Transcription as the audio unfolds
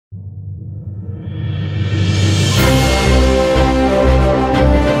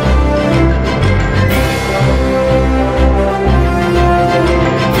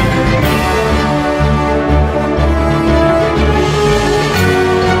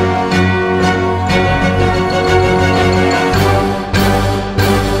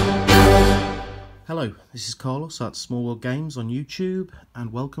this is Carlos at Small World Games on YouTube,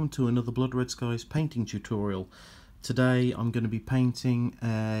 and welcome to another Blood Red Skies painting tutorial. Today I'm going to be painting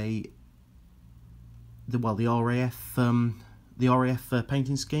the RAF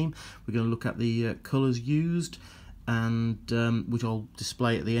painting scheme. We're going to look at the colours used, and which I'll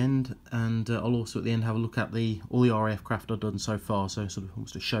display at the end, and I'll also at the end have a look at all the RAF craft I've done so far, so sort of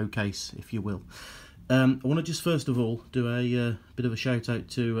almost a showcase, if you will. I want to just first of all do a bit of a shout out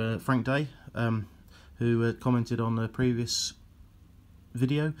to Frank Day, who commented on a previous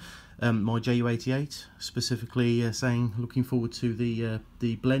video, my JU88, specifically saying looking forward to the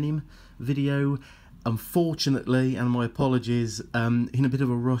Blenheim video. Unfortunately, and my apologies, in a bit of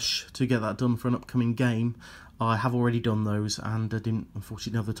a rush to get that done for an upcoming game, I have already done those and didn't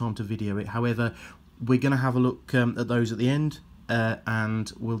unfortunately have the time to video it. However, we're going to have a look at those at the end,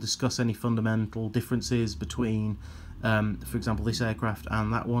 and we'll discuss any fundamental differences between for example this aircraft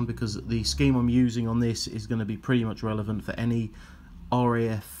and that one, because the scheme I'm using on this is going to be pretty much relevant for any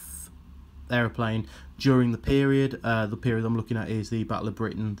RAF aeroplane during the period. The period I'm looking at is the Battle of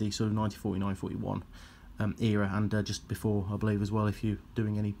Britain, the sort of 1949-41 era, and just before, I believe, as well, if you're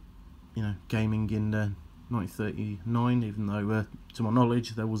doing any gaming in 1939, even though to my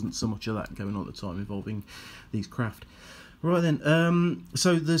knowledge there wasn't so much of that going on at the time involving these craft. Right then,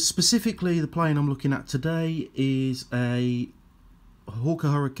 so specifically the plane I'm looking at today is a Hawker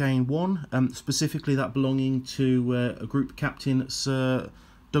Hurricane 1, specifically that belonging to a group captain, Sir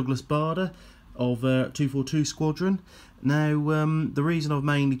Douglas Bader of 242 Squadron. Now, the reason I've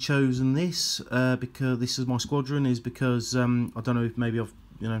mainly chosen this, because this is my squadron, is because I don't know if maybe I've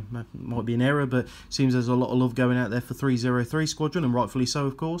might be an error, but it seems there's a lot of love going out there for 303 Squadron, and rightfully so,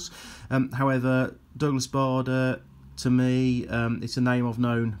 of course. However, Douglas Bader, to me, it's a name I've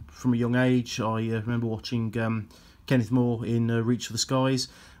known from a young age. I remember watching Kenneth More in Reach for the Skies,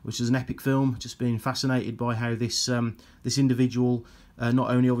 which is an epic film. Just being fascinated by how this individual,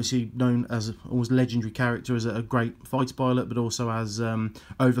 not only obviously known as an almost legendary character as a great fighter pilot, but also as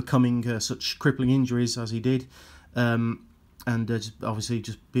overcoming such crippling injuries as he did, and obviously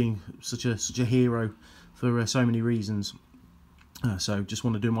just being such a hero for so many reasons. So just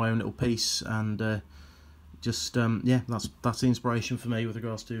want to do my own little piece, and yeah, that's the inspiration for me with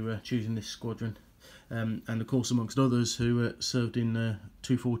regards to choosing this squadron, and of course amongst others who served in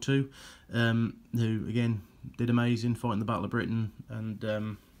 242, who again did amazing fighting the Battle of Britain, and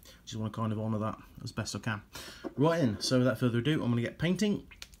just want to kind of honour that as best I can. Right then, so without further ado, I'm going to get painting,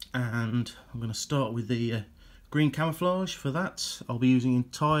 and I'm going to start with the green camouflage. For that, I'll be using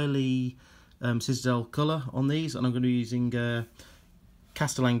entirely Citadel Colour on these, and I'm going to be using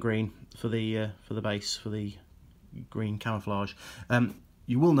Castellan Green for the base, for the green camouflage.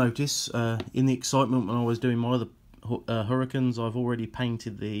 You will notice in the excitement when I was doing my other Hurricanes, I've already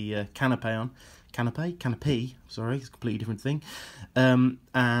painted the canopy, sorry, it's a completely different thing.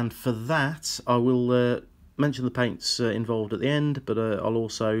 And for that, I will mention the paints involved at the end, but I'll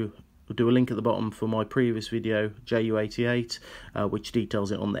also do a link at the bottom for my previous video, JU88, which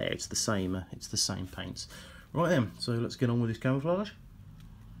details it on there. It's the same paints. Right then, so let's get on with this camouflage.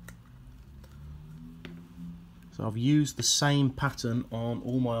 So I've used the same pattern on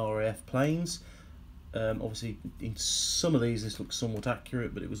all my RAF planes. Obviously in some of these this looks somewhat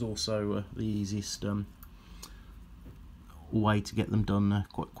accurate, but it was also the easiest way to get them done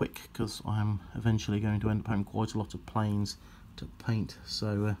quite quick, because I am eventually going to end up having quite a lot of planes to paint.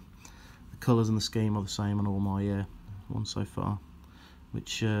 So the colours and the scheme are the same on all my ones so far,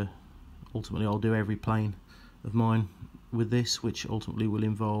 which ultimately I'll do every plane of mine with this, which ultimately will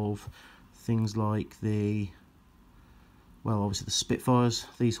involve things like obviously the Spitfires,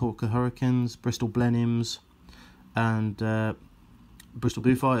 these Hawker Hurricanes, Bristol Blenheims, and Bristol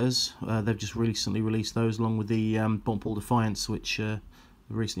Bluefighters. They've just recently released those, along with the Bontball Defiance, which have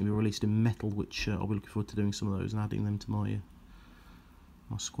recently been released in metal, which I'll be looking forward to doing some of those and adding them to my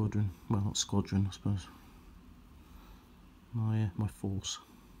squadron. Well, not squadron, I suppose. My force.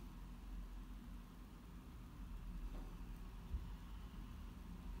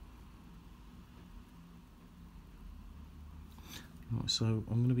 Right, so I'm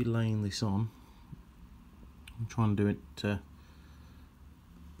going to be laying this on. I'm trying to do it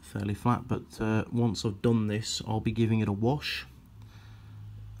fairly flat, but once I've done this, I'll be giving it a wash,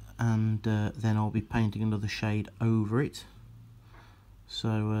 and then I'll be painting another shade over it.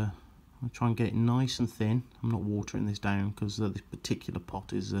 So I'll try and get it nice and thin. I'm not watering this down because this particular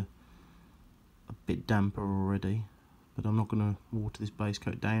pot is a bit damper already, but I'm not going to water this base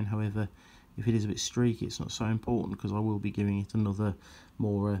coat down. However, if it is a bit streaky, it's not so important, because I will be giving it another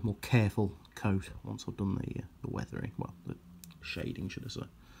more careful coat once I've done the weathering, well, the shading, should I say.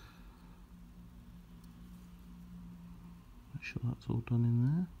 Make sure that's all done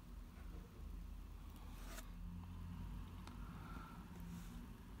in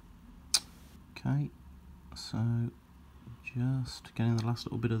there. Okay, so just getting the last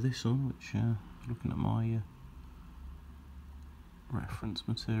little bit of this on, which looking at my reference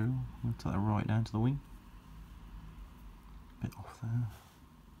material, I'm going to take that right down to the wing. Bit off there.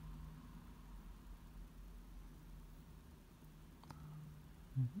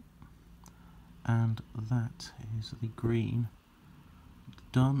 And that is the green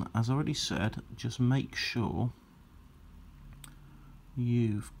done. As I already said, just make sure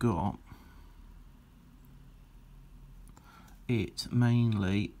you've got it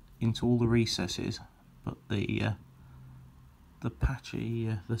mainly into all the recesses, but the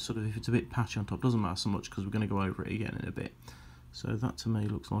patchy, the sort of, if it's a bit patchy on top, doesn't matter so much because we're going to go over it again in a bit. So that to me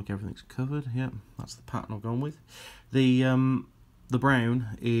looks like everything's covered. Yep, that's the pattern I've gone with. The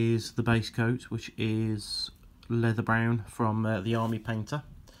brown is the base coat, which is leather brown from the Army Painter,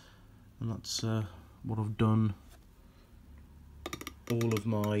 and that's what I've done all of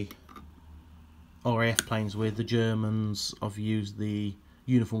my RAF planes with. The Germans, I've used the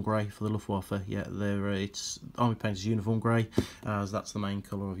uniform grey for the Luftwaffe. Yeah, it's Army Painter's uniform grey, as that's the main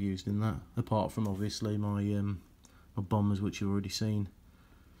colour I've used in that. Apart from obviously my my bombers, which you've already seen.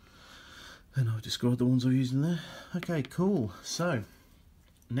 And I've described the ones I've used in there. Okay, cool. So,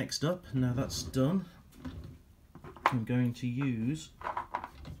 next up, now that's done, I'm going to use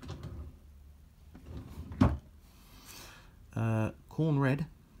Khorne Red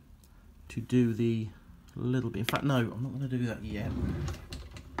to do the little bit. In fact, no, I'm not going to do that yet.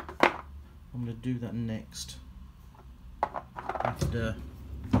 I'm going to do that next, after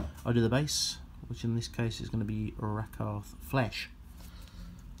I do the base, which in this case is going to be Rakarth Flesh.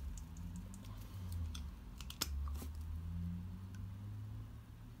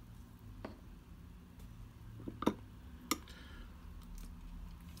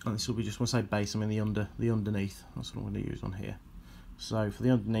 And this will be just, when I say base, I mean the underneath. That's what I'm going to use on here. So for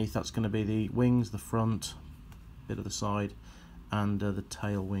the underneath, that's going to be the wings, the front, bit of the side, and the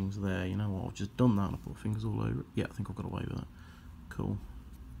tail wings there. You know what? I've just done that and I put fingers all over it. Yeah, I think I've got away with that. Cool.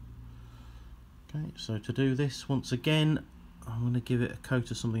 Okay, so to do this, once again, I'm going to give it a coat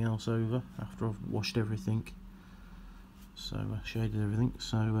of something else over after I've washed everything. So shaded everything.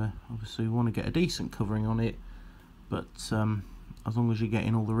 So obviously we want to get a decent covering on it, but as long as you're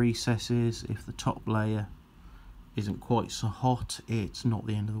getting all the recesses, if the top layer isn't quite so hot, it's not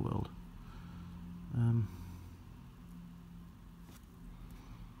the end of the world.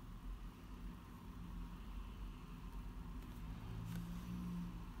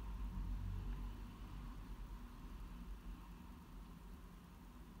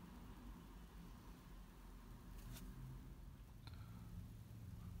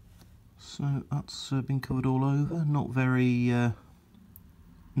 So that's been covered all over, not very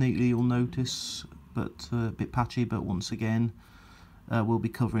neatly, you'll notice, but a bit patchy, but once again we'll be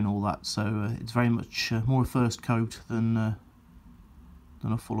covering all that, so it's very much more a first coat than a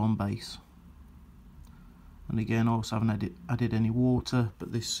full-on base. And again, I also haven't added any water,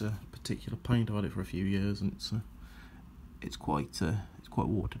 but this particular paint, I've had it for a few years and it's quite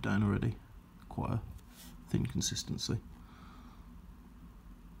watered down already, quite a thin consistency.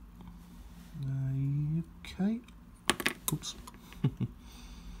 Okay, oops. A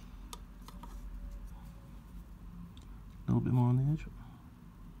little bit more on the edge.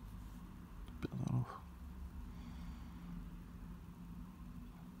 Bit of that off.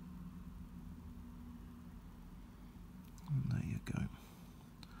 And there you go.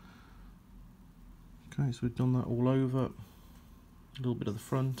 Okay, so we've done that all over. A little bit of the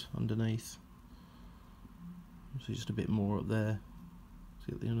front, underneath. So just a bit more up there.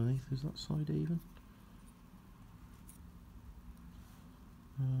 See at the underneath, is that side even?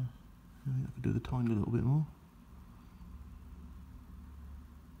 I think I could do the tiny little bit more.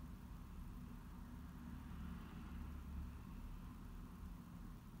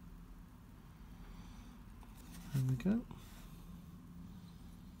 There we go.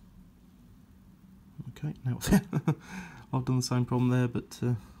 Okay, now I've done the same problem there, but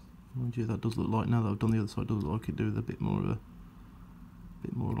mind you, that does look like, now that I've done the other side, it does look like I could do with a bit more of a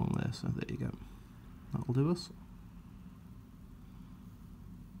bit more along there, so there you go. That'll do us.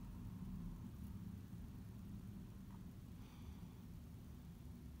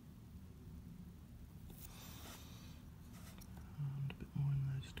 And a bit more in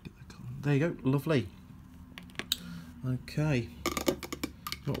there just to get the colour. There you go, lovely. Okay,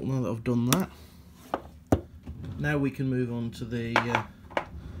 well, now that I've done that, now we can move on to the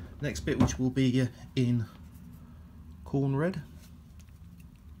next bit, which will be in Khorne Red.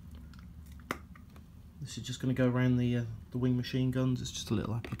 This is just going to go around the wing machine guns. It's just a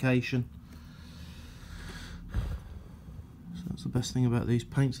little application. So that's the best thing about these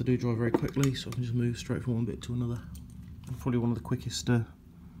paints. They do dry very quickly, so I can just move straight from one bit to another. Probably one of the quickest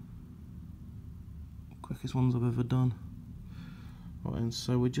ones I've ever done. Right, and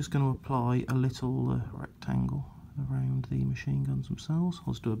so we're just going to apply a little rectangle around the machine guns themselves.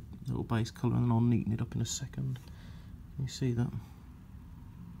 I'll just do a little base colour and then I'll neaten it up in a second. Can you see that?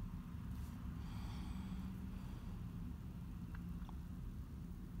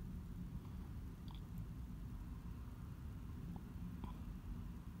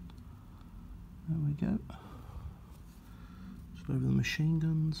 There we go. Just over the machine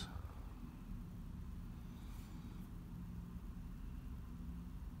guns.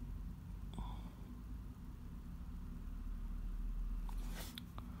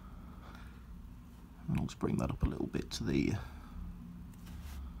 And I'll just bring that up a little bit to the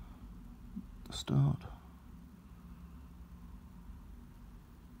start.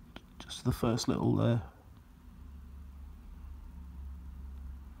 Just the first little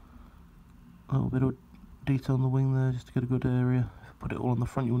bit of detail on the wing there, just to get a good area. If I put it all on the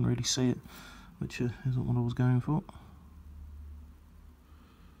front you wouldn't really see it, which isn't what I was going for.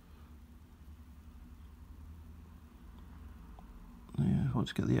 Yeah, if I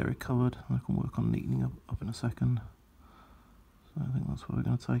just get the area covered, I can work on neatening up in a second. So I think that's where we're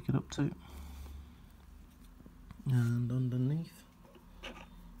going to take it up to. And underneath,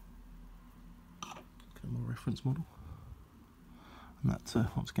 get my reference model. And that,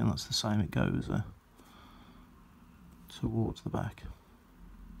 once again, that's the same, it goes towards the back.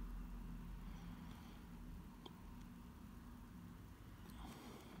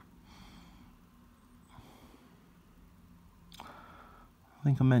 I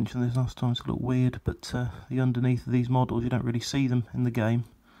think I mentioned this last time, it's a little weird, but the underneath of these models, you don't really see them in the game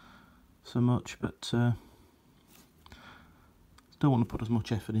so much, but still want to put as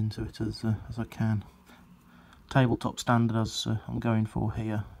much effort into it as I can. Tabletop standard as I'm going for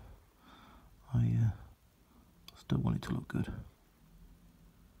here, I still want it to look good.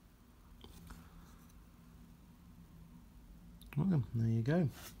 Well then, there you go.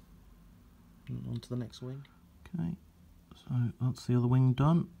 And on to the next wing. Okay. So that's the other wing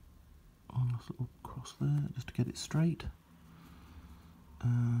done. On this little cross there, just to get it straight.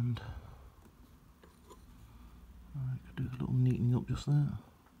 And I could do a little neatening up just there.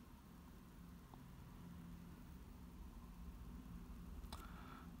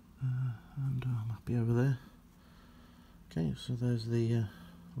 And I'm happy over there. Okay, so there's the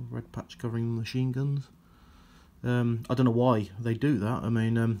red patch covering the machine guns. I don't know why they do that. I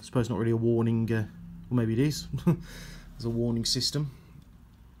mean, I suppose not really a warning. Well, maybe it is. There's a warning system.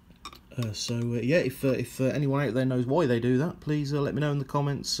 Yeah, if anyone out there knows why they do that, please let me know in the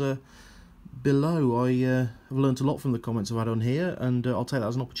comments below. I have learnt a lot from the comments I've had on here, and I'll take that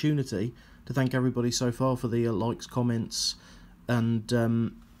as an opportunity to thank everybody so far for the likes, comments,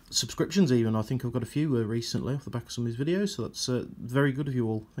 and subscriptions even. I think I've got a few recently off the back of some of these videos, so that's very good of you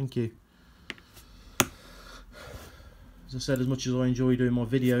all. Thank you. As I said, as much as I enjoy doing my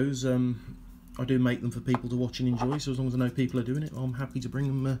videos, I do make them for people to watch and enjoy, so as long as I know people are doing it, I'm happy to bring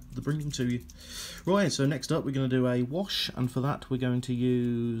them to you. Right, so next up we're going to do a wash, and for that we're going to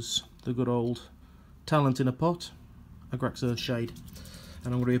use the good old Talent in a Pot, Agrax Earthshade,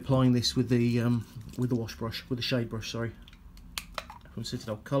 and I'm going to be applying this with the wash brush, with the shade brush, sorry, from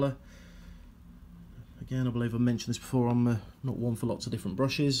Citadel Colour. Again, I believe I've mentioned this before, I'm not one for lots of different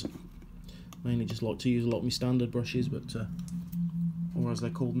brushes. Mainly just like to use a lot of my standard brushes, but or as they're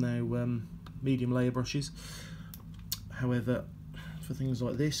called now, medium layer brushes. However, for things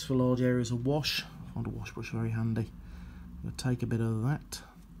like this, for large areas of wash, I find a wash brush very handy. I'm going to take a bit of that,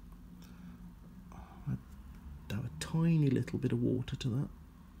 add a tiny little bit of water to that,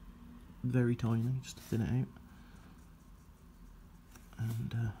 very tiny, just to thin it out,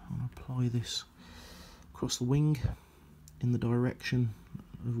 and I'm going to apply this across the wing in the direction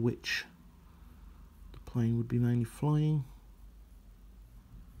of which the plane would be mainly flying,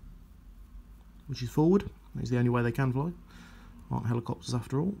 which is forward. It's the only way they can fly. Aren't helicopters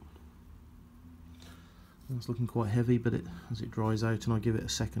after all. It's looking quite heavy, but as it dries out and I give it a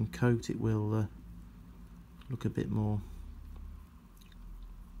second coat, it will look a bit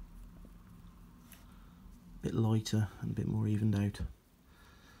lighter and a bit more evened out.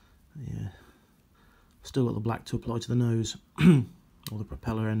 Yeah, still got the black to apply to the nose or the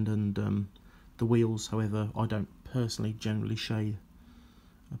propeller end and the wheels. However, I don't personally generally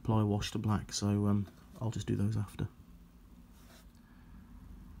apply wash to black, so I'll just do those after.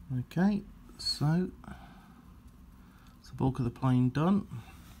 Okay, so it's the bulk of the plane done.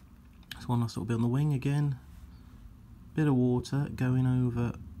 Just one last little bit on the wing again. Bit of water going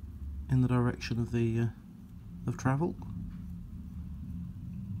over in the direction of the of travel.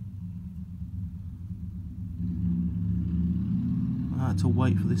 I had to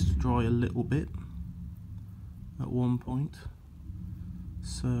wait for this to dry a little bit at one point,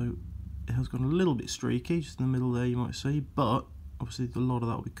 so it has gone a little bit streaky just in the middle there, you might see, but obviously a lot of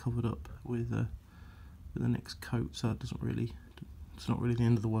that will be covered up with the next coat, so it doesn't really, it's not really the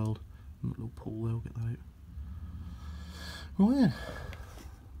end of the world. A little pull there, we'll get that out. Right then,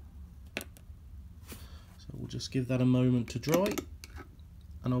 so we'll just give that a moment to dry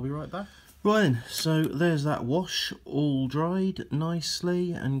and I'll be right back. Right then, so there's that wash, all dried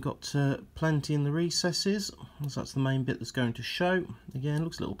nicely and got plenty in the recesses. So that's the main bit that's going to show. Again,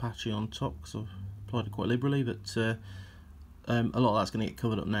 looks a little patchy on top because I've applied it quite liberally, but a lot of that's going to get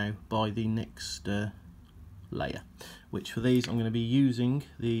covered up now by the next layer. Which for these I'm going to be using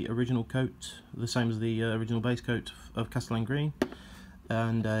the original coat, the same as the original base coat of Castellan Green,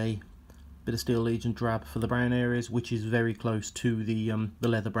 and a bit of Steel Legion Drab for the brown areas, which is very close to the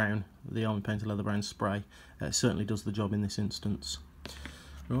leather brown, the Army Painted Leather Brown spray. It certainly does the job in this instance.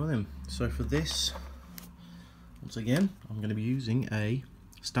 Right then, so for this, once again, I'm going to be using a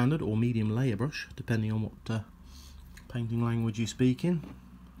standard or medium layer brush, depending on what painting language you speak in.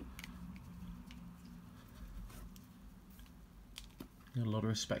 In a lot of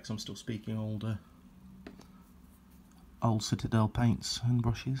respects, I'm still speaking old Citadel paints and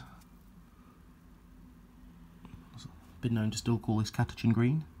brushes. Been known to still call this Castellan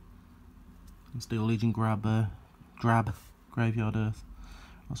Green and Steel Legion Drab Graveyard Earth.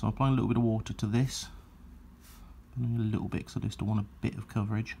 So I'm applying a little bit of water to this, only a little bit because I just want a bit of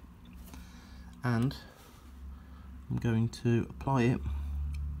coverage, and I'm going to apply it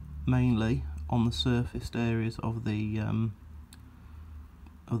mainly on the surfaced areas of the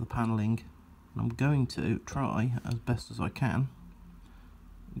panelling. I'm going to try as best as I can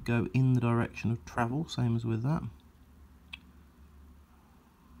go in the direction of travel, same as with that.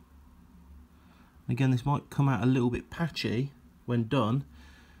 Again, this might come out a little bit patchy when done,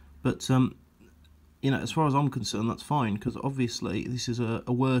 but you know, as far as I'm concerned, that's fine, because obviously this is a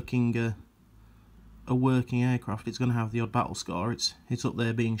working aircraft. It's going to have the odd battle scar. It's up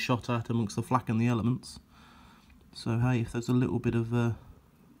there being shot at amongst the flak and the elements. So hey, if there's a little bit of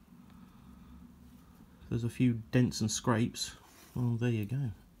there's a few dents and scrapes, well, there you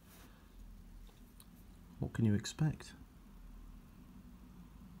go. What can you expect?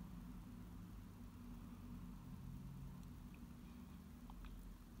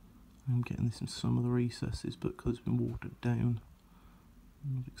 I'm getting this in some of the recesses, but because it's been watered down,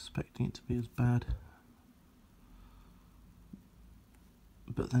 I'm not expecting it to be as bad.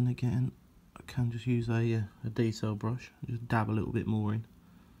 But then again, I can just use a detail brush and just dab a little bit more in,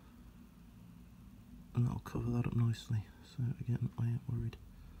 and that'll cover that up nicely. So again, I ain't worried.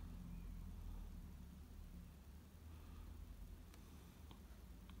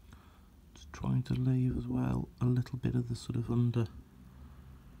 Just trying to leave as well a little bit of the sort of a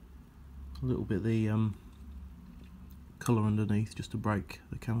little bit of the colour underneath, just to break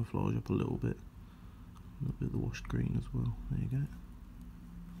the camouflage up a little bit. A little bit of the washed green as well. There you go.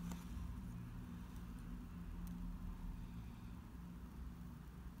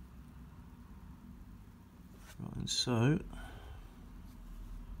 Right, and so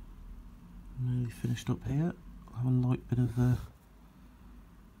nearly finished up here. I'll have a light bit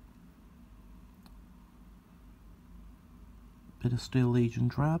of Steel Legion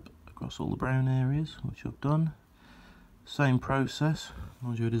Drab across all the brown areas, which I've done. Same process.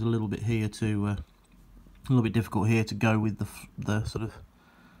 Mind you, it is a little bit here to a little bit difficult here to go with the sort of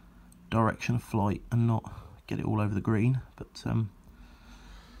direction of flight and not get it all over the green. But I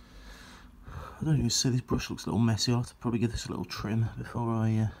don't even see, this brush looks a little messy. I'll have to probably give this a little trim before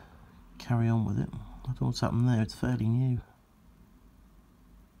I carry on with it. I don't know what's happened there. It's fairly new.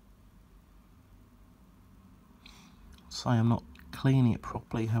 I'll say I'm not cleaning it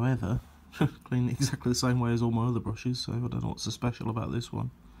properly, however, cleaning it exactly the same way as all my other brushes, so I don't know what's so special about this one.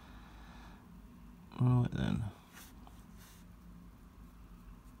 Right then.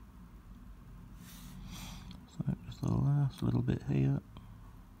 So just the last little bit here.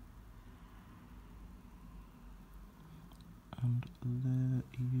 And there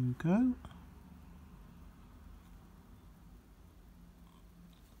you go.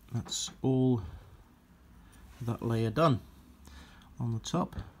 That's all that layer done. On the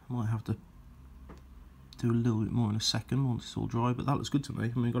top, might have to do a little bit more in a second once it's all dry, but that looks good to me. I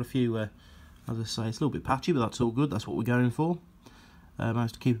mean, we've got a few, as I say, it's a little bit patchy, but that's all good. That's what we're going for.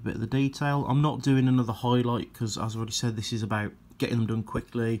 Managed to keep a bit of the detail. I'm not doing another highlight because, as I already said, this is about getting them done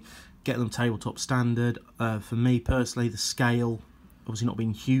quickly, get them tabletop standard. For me personally, the scale obviously not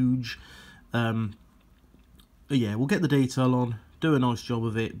being huge. But yeah, we'll get the detail on, do a nice job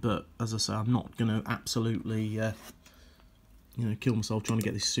of it, but as I say, I'm not going to absolutely you know, kill myself trying to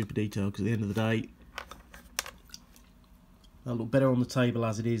get this super detailed, because at the end of the day, that'll look better on the table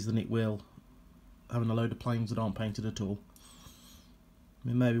as it is than it will having a load of planes that aren't painted at all. I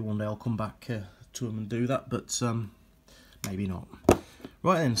mean, maybe one day I'll come back to them and do that, but maybe not.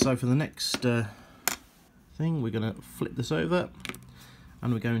 Right then, so for the next thing, we're going to flip this over,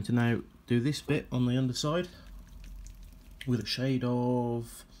 and we're going to now do this bit on the underside with a shade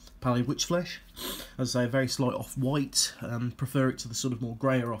of Pallid Wych Flesh. As I say, a very slight off-white, prefer it to the sort of more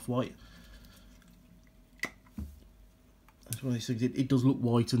greyer off-white. That's one of these things, it does look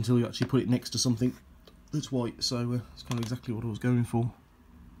white until you actually put it next to something that's white, so it's kind of exactly what I was going for.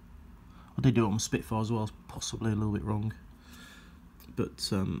 I did do it on Spitfire as well, it's possibly a little bit wrong,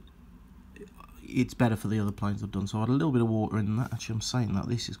 but it's better for the other planes I've done. So I had a little bit of water in that. Actually, I'm saying that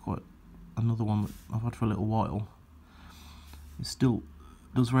this is quite another one that I've had for a little while. It still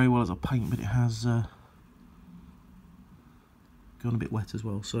does very well as a paint, but it has gone a bit wet as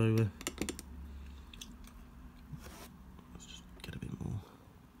well, so let's just get a bit more.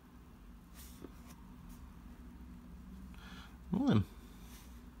 Right then.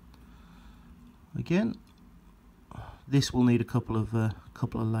 Again, this will need a couple of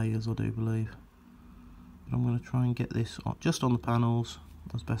layers, I do believe, but I'm going to try and get this just on the panels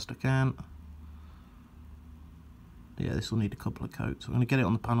as best I can. Yeah, this will need a couple of coats. I'm going to get it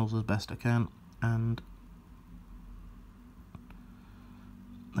on the panels as best I can, and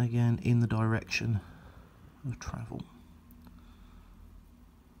again in the direction of travel.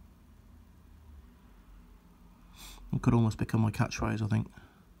 It could almost become my catchphrase, I think.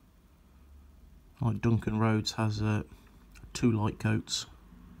 Like Duncan Rhodes has 2 light coats.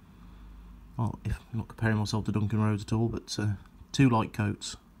 Well, if I'm not comparing myself to Duncan Rhodes at all, but 2 light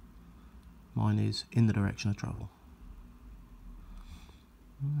coats. Mine is in the direction of travel.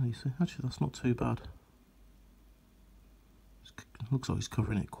 Oh, you see, actually that's not too bad. It looks like he's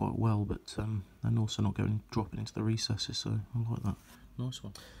covering it quite well, but and also not dropping into the recesses, so I like that. Nice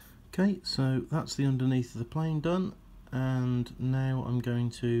one. Okay, so that's the underneath of the plane done, and now I'm going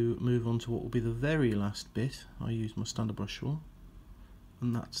to move on to what will be the very last bit I used my standard brush for,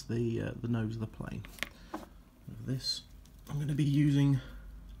 and that's the nose of the plane. With this, I'm going to be using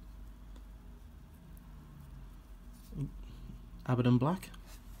Abbadon Black.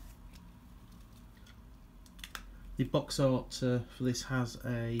 The box art for this has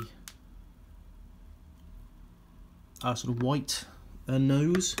a sort of white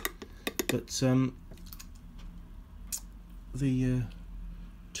nose, but the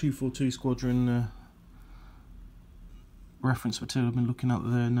 242 Squadron reference material I've been looking at,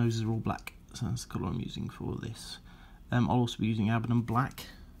 their noses are all black, so that's the colour I'm using for this. I'll also be using Abbadon Black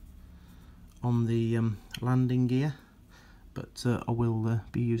on the landing gear, but I will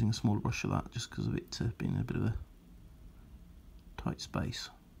be using a smaller brush for that, just because of it being a bit of a tight space.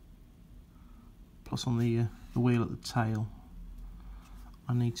 Plus on the wheel at the tail,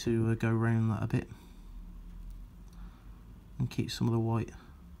 I need to go around that a bit and keep some of the white.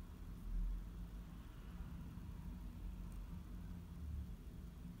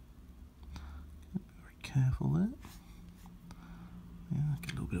 Very careful there. Yeah,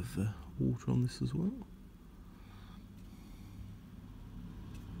 get a little bit of water on this as well.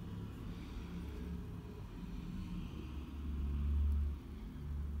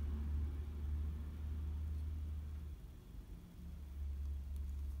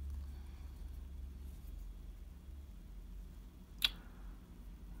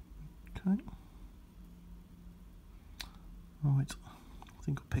 Okay. Right, I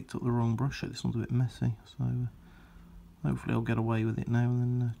think I picked up the wrong brush. This one's a bit messy, so hopefully I'll get away with it now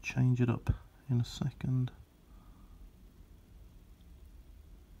and then change it up in a second.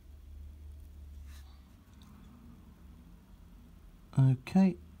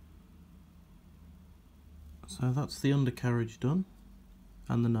 Okay, so that's the undercarriage done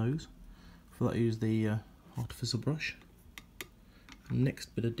and the nose. For that I use the artificial brush. Next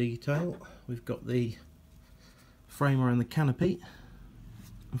bit of detail, we've got the frame around the canopy,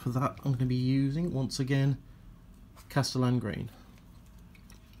 and for that I'm going to be using once again Castellan Green.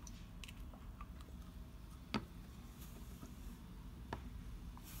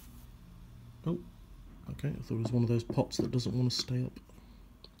 Oh, okay, I thought it was one of those pots that doesn't want to stay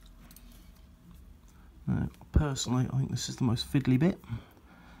up. Personally, I think this is the most fiddly bit,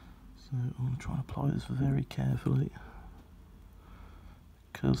 so I'm going to try and apply this very carefully,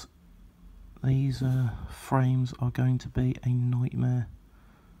 because because these frames are going to be a nightmare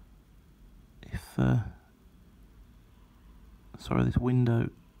if sorry, this window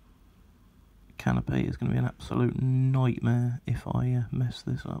canopy is going to be an absolute nightmare if I mess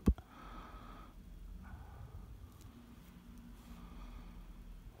this up.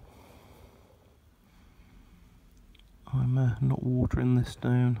 I'm not watering this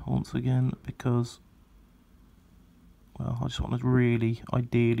down once again because, well, I just want to really,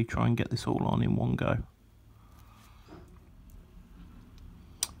 ideally, try and get this all on in one go.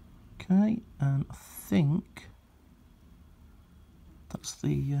 Okay, and I think that's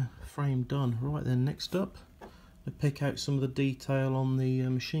the frame done. Right then, next up, I pick out some of the detail on the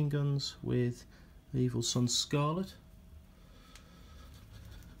machine guns with the Evil Sunz Scarlet.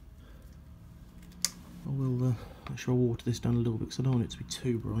 I will make sure I water this down a little bit because I don't want it to be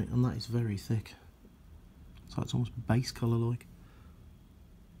too bright, and that is very thick. So it's almost base colour like.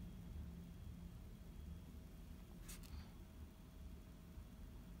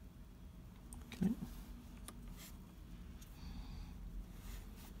 Okay.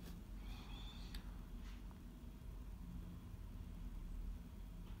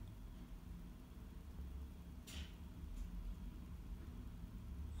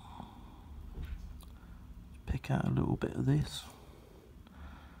 Pick out a little bit of this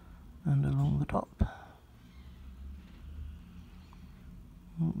and along the top.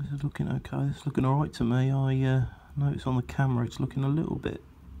 Oh, this is looking okay. This is looking alright to me. I notice on the camera it's looking a little bit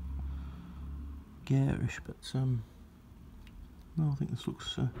garish, but no, I think this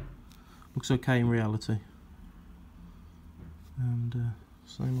looks okay in reality. And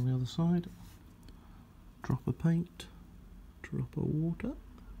same on the other side. Drop of paint, drop of water.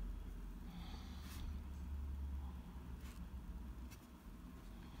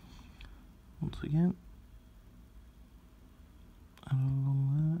 Once again, and along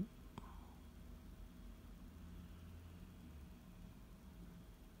there,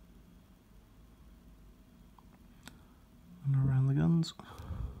 and around the guns.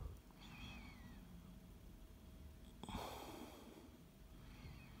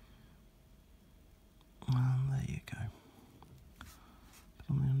 And there you go. Put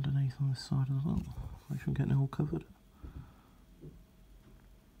on the underneath on this side as well. Make sure I'm getting it all covered.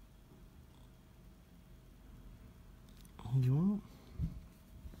 You are.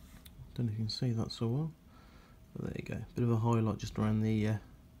 Don't know if you can see that so well, but there you go. Bit of a highlight just around the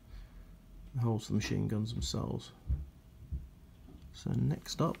holes for the machine guns themselves. So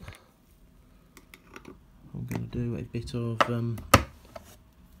next up, I'm going to do a bit of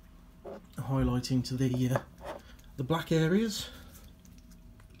highlighting to the black areas.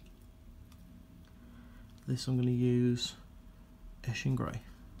 This I'm going to use Eshin Grey.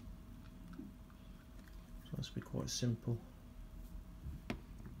 So that's be quite simple.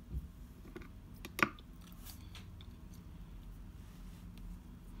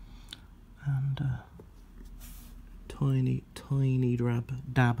 And tiny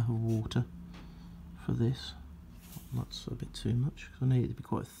dab of water for this. That's a bit too much because I need it to be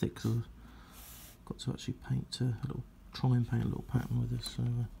quite thick, so I've got to actually try and paint a little pattern with this. So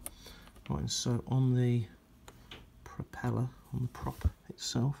right, so on the propeller, on the prop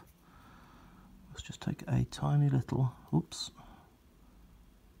itself, let's just take a tiny little,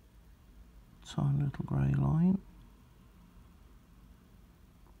 tiny little grey line.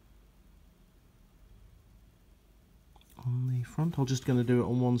 On the front, I'm just going to do it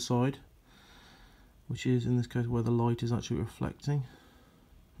on one side, which is in this case where the light is actually reflecting.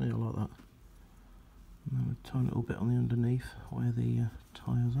 Yeah, like that. And then a tiny little bit on the underneath where the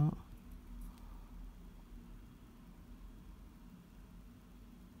tyres are.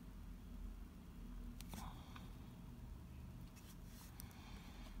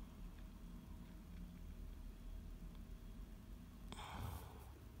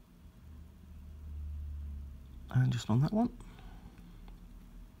 And just on that one.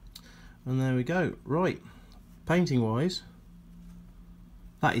 And there we go. Right, painting wise,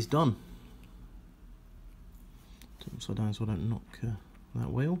 that is done. Turn upside down so I don't knock that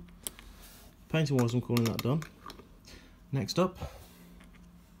wheel. Painting wise, I'm calling that done. Next up,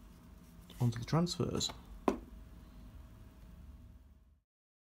 onto the transfers.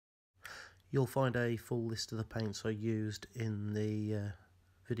 You'll find a full list of the paints I used in the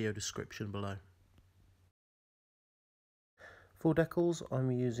video description below. For decals, I'm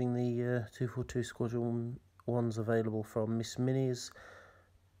using the 242 Squadron ones available from Miss Minis.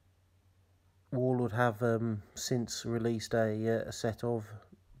 Warlord have since released a set of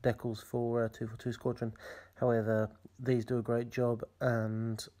decals for 242 Squadron. However, these do a great job,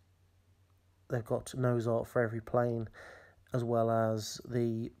 and they've got nose art for every plane, as well as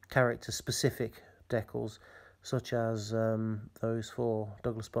the character-specific decals. such as those for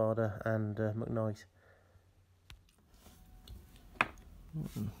Douglas Bader and McKnight.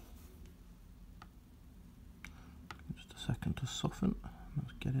 Just a second to soften.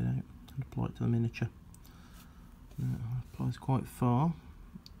 Let's get it out and apply it to the miniature. It applies quite far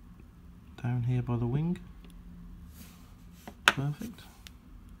down here by the wing. Perfect.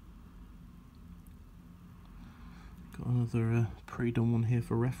 Got another pre-done one here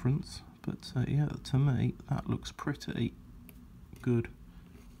for reference, but yeah, to me that looks pretty good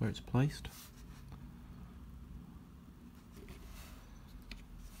where it's placed.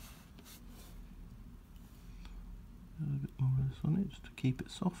 A bit more of this on it just to keep it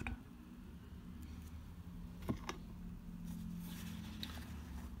soft.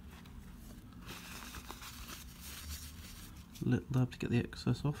 A little dab to get the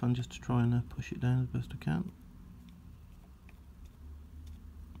excess off and just to try and push it down as best I can.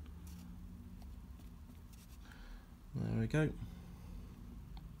 There we go.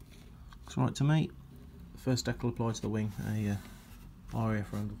 Looks right to me. First deck will apply to the wing, a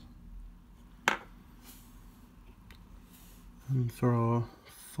RAF roundel. And for our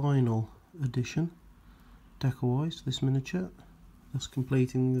final addition, deco-wise, to this miniature, thus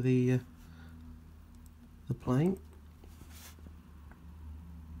completing the plane.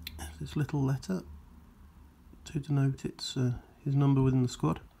 This little letter to denote it's his number within the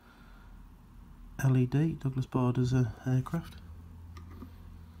squad. LED, Douglas Bader's aircraft.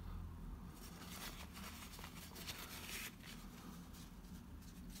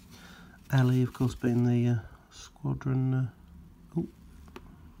 LE, of course, being the squadron. Oh,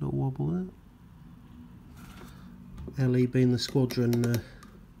 little wobble there. LE being the squadron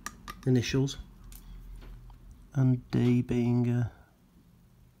initials, and D being the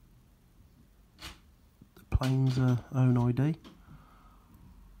plane's own ID.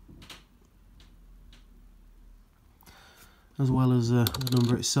 As well as the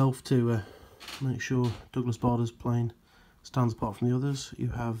number itself to make sure Douglas Bader's plane stands apart from the others. You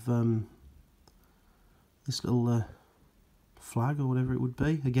have this little flag or whatever it would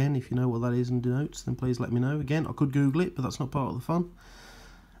be. Again, if you know what that is and denotes, then please let me know. Again, I could Google it, but that's not part of the fun.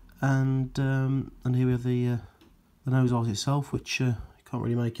 And here we have the nose art itself, which you can't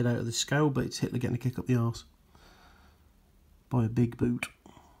really make it out of this scale, but it's Hitler getting a kick up the arse by a big boot.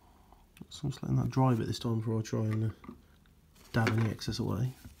 So I'm just letting that dry a bit this time before I try and dab any excess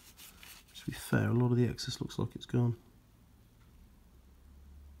away. To be fair, a lot of the excess looks like it's gone.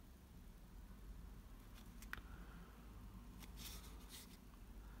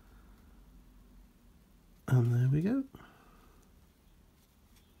 And there we go.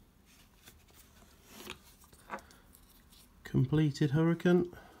 Completed Hurricane.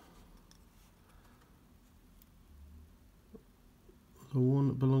 The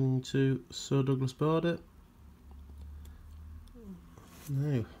one belonging to Sir Douglas Bader.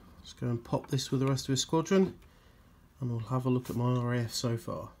 Now, let's go and pop this with the rest of his squadron, and we'll have a look at my RAF so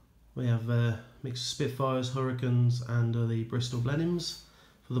far. We have mixed Spitfires, Hurricanes, and the Bristol Blenheims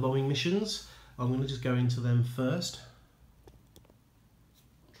for the bombing missions. I'm going to just go into them first.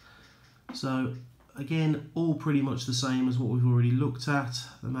 So, again, all pretty much the same as what we've already looked at.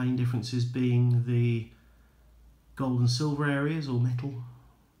 The main differences being the gold and silver areas, or metal,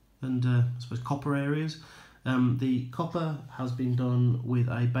 and I suppose copper areas. The copper has been done with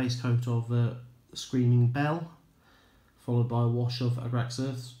a base coat of Screaming Bell, followed by a wash of Agrax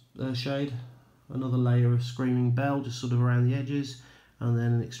Earthshade, another layer of Screaming Bell just sort of around the edges, and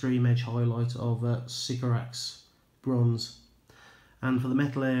then an extreme edge highlight of Sycorax Bronze. And for the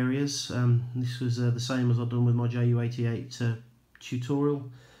metal areas, this was the same as I've done with my JU88 tutorial,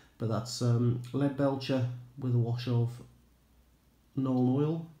 but that's lead belcher with a wash of Nuln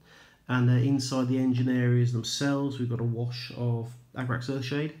Oil. And inside the engine areas themselves, we've got a wash of Agrax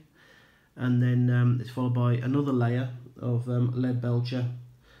Earthshade, and then it's followed by another layer of lead belcher,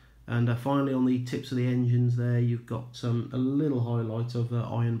 and finally on the tips of the engines there, you've got a little highlight of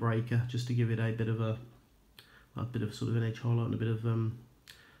Iron Breaker, just to give it a bit of sort of an edge highlight and a bit of an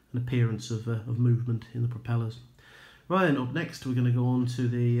appearance of movement in the propellers. Right, and up next we're going to go on to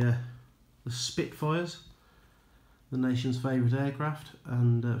the Spitfires, the nation's favourite aircraft,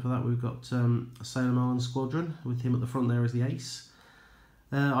 and for that we've got a Salem Island squadron, with him at the front there as the ace.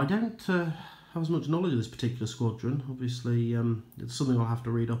 I don't have as much knowledge of this particular squadron. Obviously it's something I'll have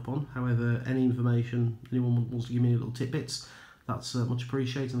to read up on. However, any information, anyone wants to give me any little tidbits, that's much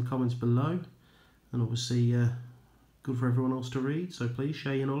appreciated in the comments below, and obviously good for everyone else to read, so please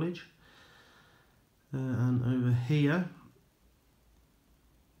share your knowledge. And over here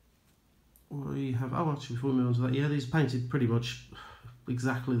we have, oh actually before we move on to that, yeah, these are painted pretty much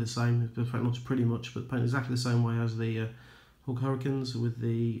exactly the same, in fact not pretty much, but painted exactly the same way as the Hulk Hurricanes, with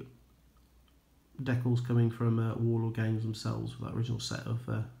the decals coming from Warlord Games themselves, with that original set of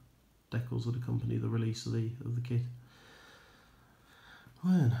decals that accompany the release of the kit.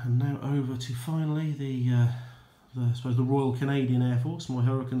 Well, and now over to finally I suppose the Royal Canadian Air Force, my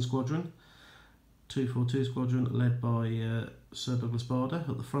Hurricane Squadron, 242 Squadron, led by Sir Douglas Bader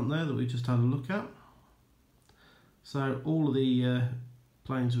at the front there, that we just had a look at. So all of the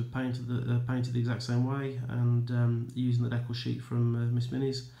planes were painted the exact same way, and using the decal sheet from Miss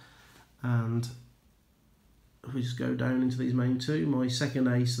Minis. And if we just go down into these main two, my second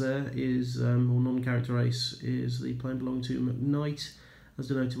ace there is, or non-character ace, is the plane belonging to McKnight, as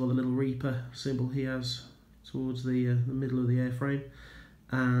denoted by the little Reaper symbol he has towards the middle of the airframe.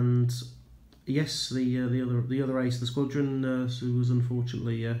 And yes, the other ace of the squadron, who was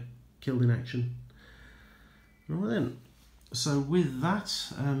unfortunately killed in action. Right then, so with that,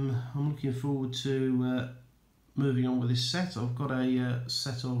 I'm looking forward to moving on with this set. I've got a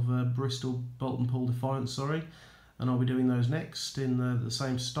set of Bristol Bolt and Pull Defiance, and I'll be doing those next in the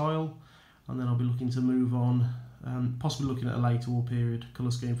same style, and then I'll be looking to move on, possibly looking at a later war period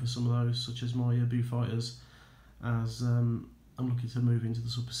colour scheme for some of those, such as my Boo Fighters, as I'm looking to move into the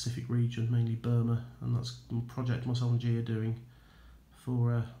sort of Pacific region, mainly Burma, and that's a project myself and G are doing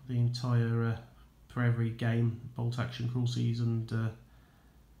for the entire, for every game, Bolt Action, Cruel Seas and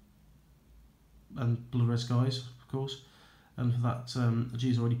Blood Red Skies, of course. And for that,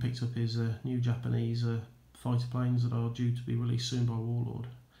 G's already picked up his new Japanese fighter planes that are due to be released soon by Warlord,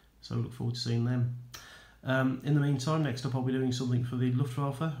 so I look forward to seeing them. In the meantime, next up I'll be doing something for the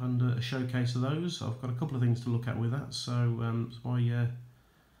Luftwaffe and a showcase of those. I've got a couple of things to look at with that, so my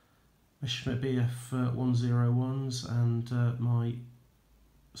Messerschmitt Bf 101s and my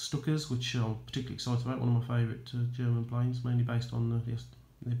Stuckers, which I'm particularly excited about, one of my favourite German planes, mainly based on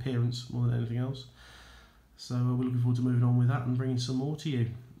the appearance more than anything else. So we're looking forward to moving on with that and bringing some more to you.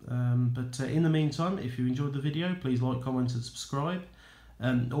 But in the meantime, if you enjoyed the video, please like, comment and subscribe.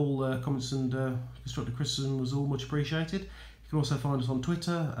 All comments and constructive criticism was all much appreciated. You can also find us on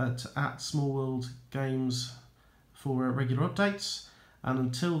Twitter at SmallWorldGames for regular updates. And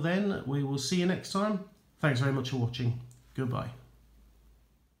until then, we will see you next time. Thanks very much for watching. Goodbye.